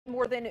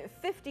More than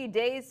 50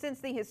 days since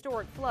the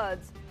historic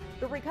floods,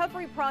 the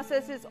recovery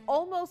process is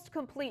almost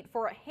complete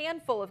for a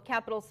handful of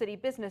capital city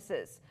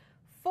businesses.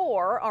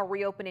 4 are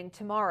reopening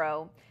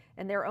tomorrow,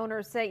 and their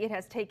owners say it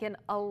has taken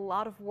a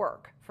lot of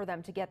work for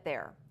them to get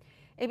there.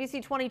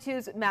 ABC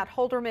 22's Matt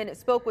Holderman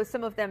spoke with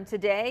some of them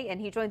today, and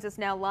he joins us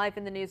now live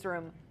in the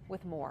newsroom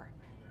with more.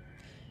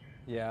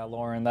 Yeah,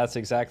 Lauren, that's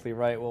exactly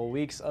right. Well,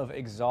 weeks of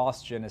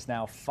exhaustion is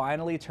now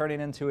finally turning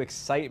into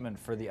excitement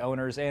for the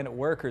owners and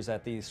workers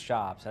at these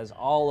shops, as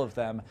all of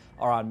them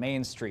are on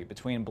Main Street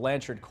between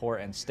Blanchard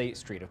Court and State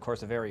Street. Of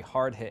course, a very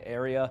hard-hit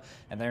area,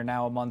 and they're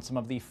now among some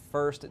of the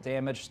first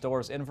damaged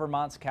stores in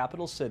Vermont's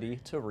capital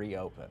city to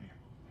reopen.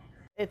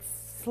 It's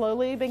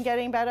slowly been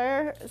getting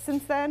better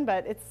since then,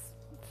 but it's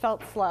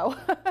felt slow,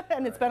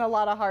 and it's been a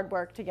lot of hard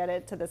work to get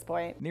it to this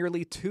point.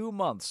 Nearly 2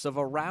 months of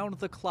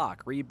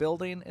around-the-clock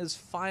rebuilding is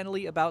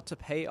finally about to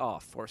pay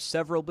off for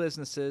several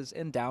businesses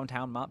in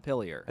downtown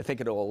Montpelier. I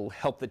think it'll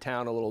help the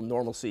town a little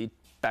normalcy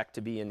back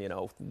to being,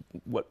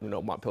 what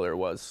Montpelier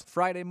was.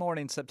 Friday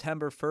morning,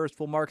 September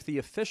 1st, will mark the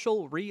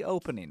official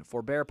reopening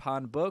for Bear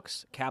Pond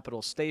Books,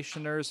 Capital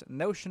Stationers,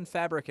 Notion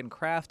Fabric and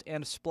Craft,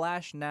 and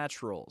Splash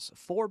Naturals.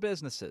 4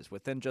 businesses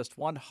within just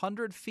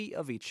 100 feet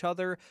of each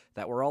other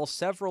that were all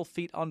several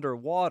feet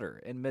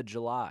underwater in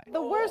mid-July.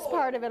 The worst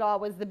part of it all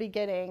was the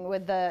beginning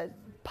with the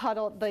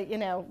puddle,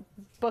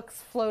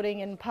 books floating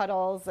in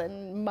puddles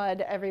and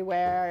mud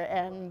everywhere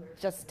and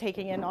just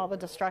taking in all the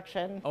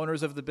destruction.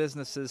 Owners of the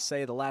businesses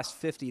say the last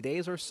 50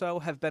 days or so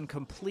have been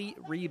complete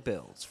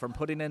rebuilds, from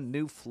putting in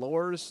new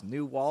floors,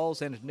 new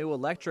walls, and new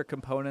electric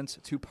components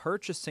to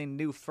purchasing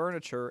new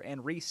furniture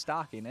and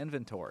restocking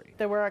inventory.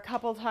 There were a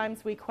couple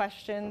times we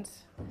questioned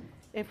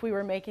if we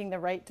were making the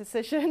right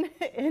decision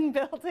in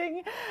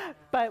building,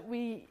 but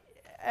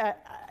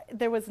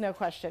there was no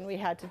question we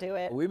had to do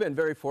it. We've been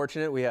very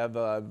fortunate. We have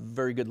a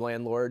very good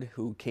landlord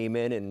who came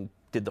in and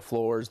did the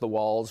floors, the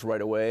walls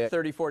right away.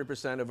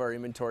 30–40% of our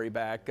inventory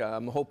back.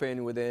 I'm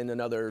hoping within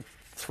another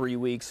 3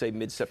 weeks, say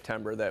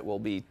mid-September, that we'll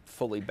be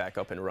fully back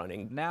up and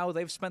running. Now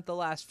they've spent the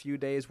last few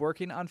days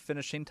working on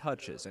finishing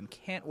touches and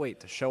can't wait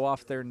to show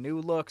off their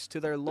new looks to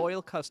their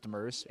loyal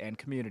customers and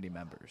community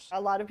members. A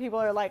lot of people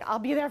are like, I'll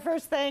be there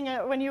first thing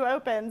when you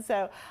open.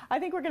 So I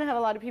think we're going to have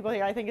a lot of people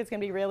here. I think it's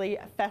going to be really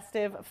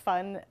festive,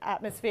 fun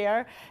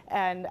atmosphere,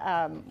 and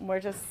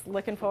we're just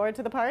looking forward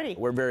to the party.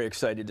 We're very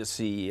excited to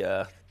see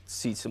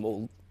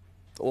some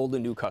old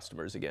and new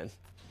customers again.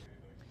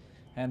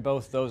 And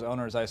both those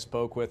owners I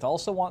spoke with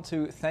also want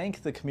to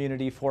thank the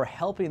community for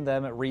helping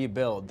them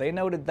rebuild. They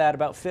noted that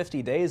about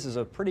 50 days is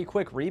a pretty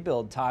quick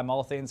rebuild time,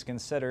 all things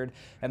considered,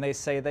 and they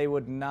say they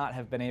would not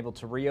have been able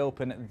to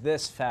reopen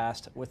this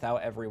fast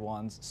without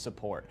everyone's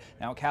support.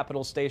 Now,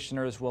 Capital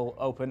Stationers will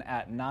open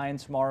at 9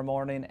 tomorrow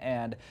morning,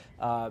 and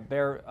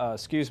Bear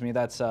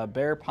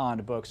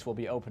Pond Books will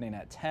be opening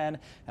at 10,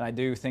 and I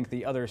do think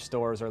the other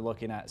stores are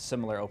looking at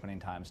similar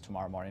opening times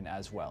tomorrow morning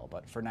as well.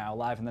 But for now,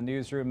 live in the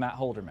newsroom, Matt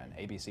Holderman,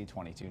 ABC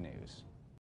 22 News.